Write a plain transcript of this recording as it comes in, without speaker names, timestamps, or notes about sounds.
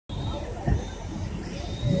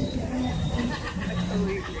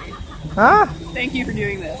Huh? Thank you for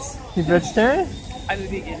doing this. You vegetarian? I'm a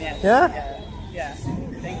vegan, yes. Yeah? Yeah.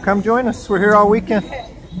 Thank you. Come join us. We're here all weekend.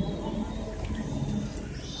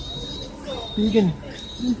 Vegan.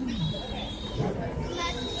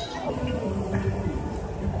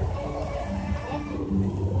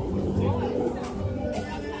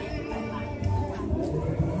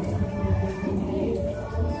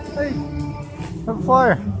 Hey, have a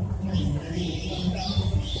flyer.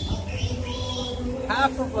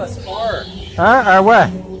 Half of us are Huh? Or what?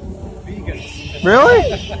 vegans.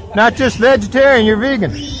 Really? Not just vegetarian, you're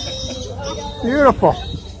vegan. Beautiful.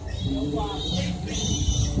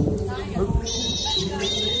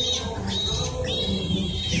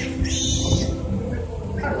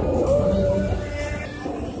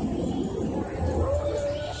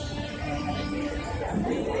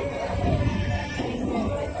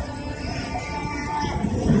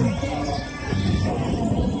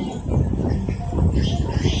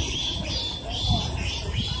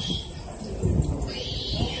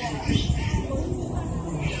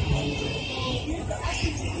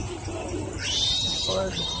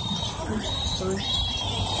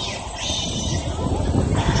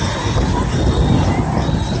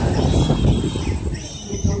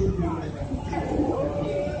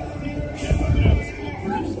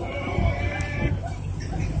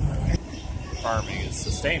 Farming is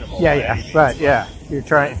sustainable. Yeah, by yeah, any means, but yeah, you're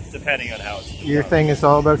trying. depending on how it's Your done. thing is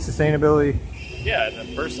all about sustainability. Yeah, and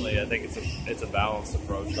then personally, I think it's a balanced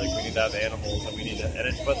approach. Like we need to have animals, and we need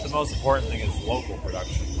to. But the most important thing is local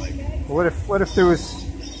production. Like What if there was?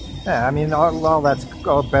 Yeah, I mean, all that's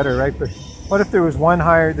all better, right? But what if there was one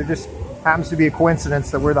higher? There just happens to be a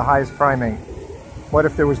coincidence that we're the highest primate. What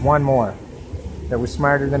if there was one more that was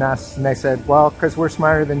smarter than us, and they said, "Well, because we're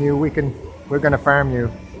smarter than you, we're going to farm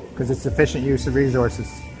you because it's efficient use of resources."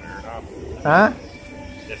 fair enough. Huh?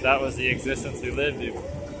 If that was the existence we lived,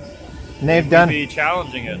 And they've we'd done. be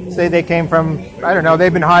challenging it. Say they came from, I don't know,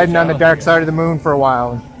 they've been hiding on the dark side of the moon for a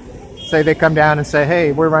while. And say they come down and say,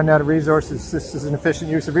 "Hey, we're running out of resources. This is an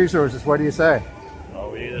efficient use of resources. What do you say?"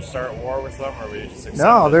 Well, we either start war with them, or we just accept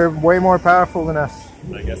No, it. they're way more powerful than us.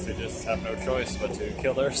 I guess we just have no choice but to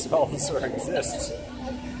kill ourselves or exist.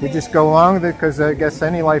 We just go along with it because I guess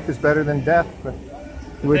any life is better than death. But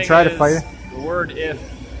we would Thing try to is, fight it. The word "if"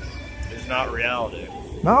 is not reality.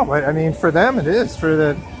 No, but I mean, for them it is.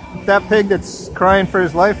 For that pig that's crying for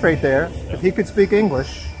his life right there, if he could speak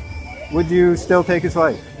English, would you still take his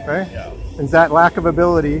life, right? Yeah. It's that lack of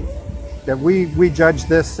ability that we judge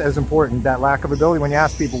this as important, that lack of ability. When you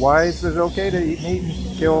ask people, why is it okay to eat meat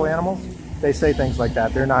and kill animals? They say things like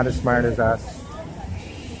that. They're not as smart as us.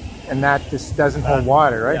 And that just doesn't hold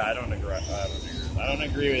water, right? Yeah, I don't agree. I don't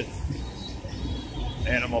agree with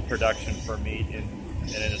animal production for meat in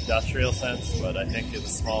an industrial sense, but I think in a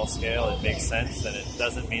small scale it makes sense, and it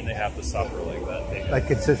doesn't mean they have to suffer like that. Like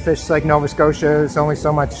it's a fish like Nova Scotia, there's only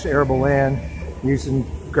so much arable land. Using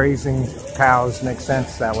grazing cows makes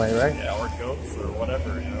sense that way, right? Yeah, or goats or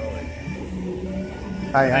whatever, you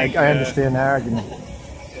know. Like, I understand that argument.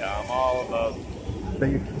 yeah, I'm all about But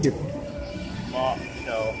you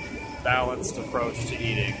balanced approach to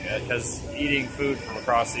eating, because eating food from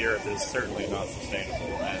across the earth is certainly not sustainable,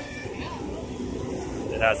 and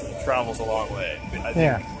it travels a long way. I think,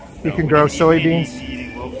 yeah, you can grow soybeans.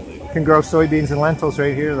 Eating locally. You can grow soybeans and lentils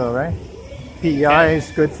right here, though, right? PEI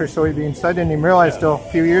is good for soybeans. I didn't even realize till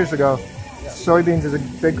a few years ago, soybeans is a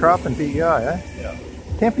big crop in PEI. Eh? Yeah.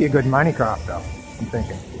 Can't be a good money crop, though. I'm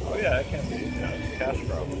thinking. Oh yeah, it can be. Yeah, it's a cash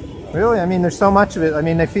crop. Really? I mean, there's so much of it. I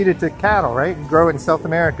mean, they feed it to cattle, right? And grow it in South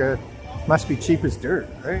America. It must be cheap as dirt,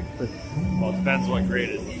 right? But Well, it depends what grade.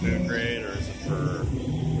 Is it food grade or is it for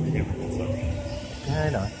human consumption? I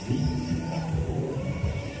know.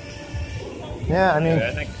 Yeah, I mean,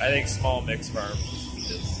 Yeah, I think small mix farms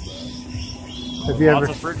is have you lots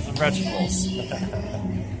ever of fruits and vegetables.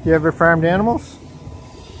 farmed animals?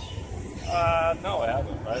 No, I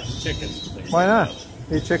haven't. I have chickens. and things Why like not?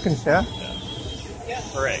 Eat chickens, yeah? that.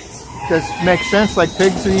 For eggs. Does make sense. Like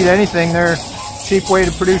pigs that eat anything, they're a cheap way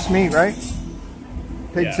to produce meat, right?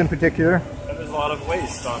 Pigs Yeah. in particular. And there's a lot of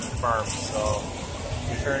waste on farms, so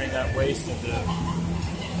you're turning that waste into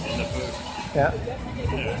food. Yeah.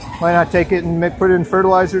 Yeah. Why not take it and put it in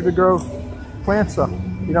fertilizer to grow plants, though?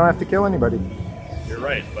 You don't have to kill anybody. You're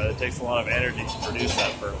right, but it takes a lot of energy to produce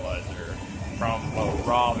that fertilizer. From a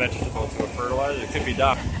raw vegetable to a fertilizer, it could be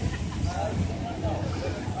done.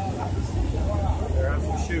 There, have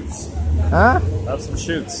some shoots. Huh? Have some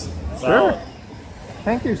shoots. Sure. Salad.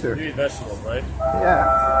 Thank you, sir. You eat vegetables, right?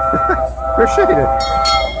 Yeah. Appreciate it.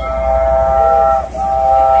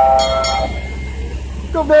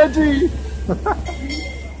 Go veggie!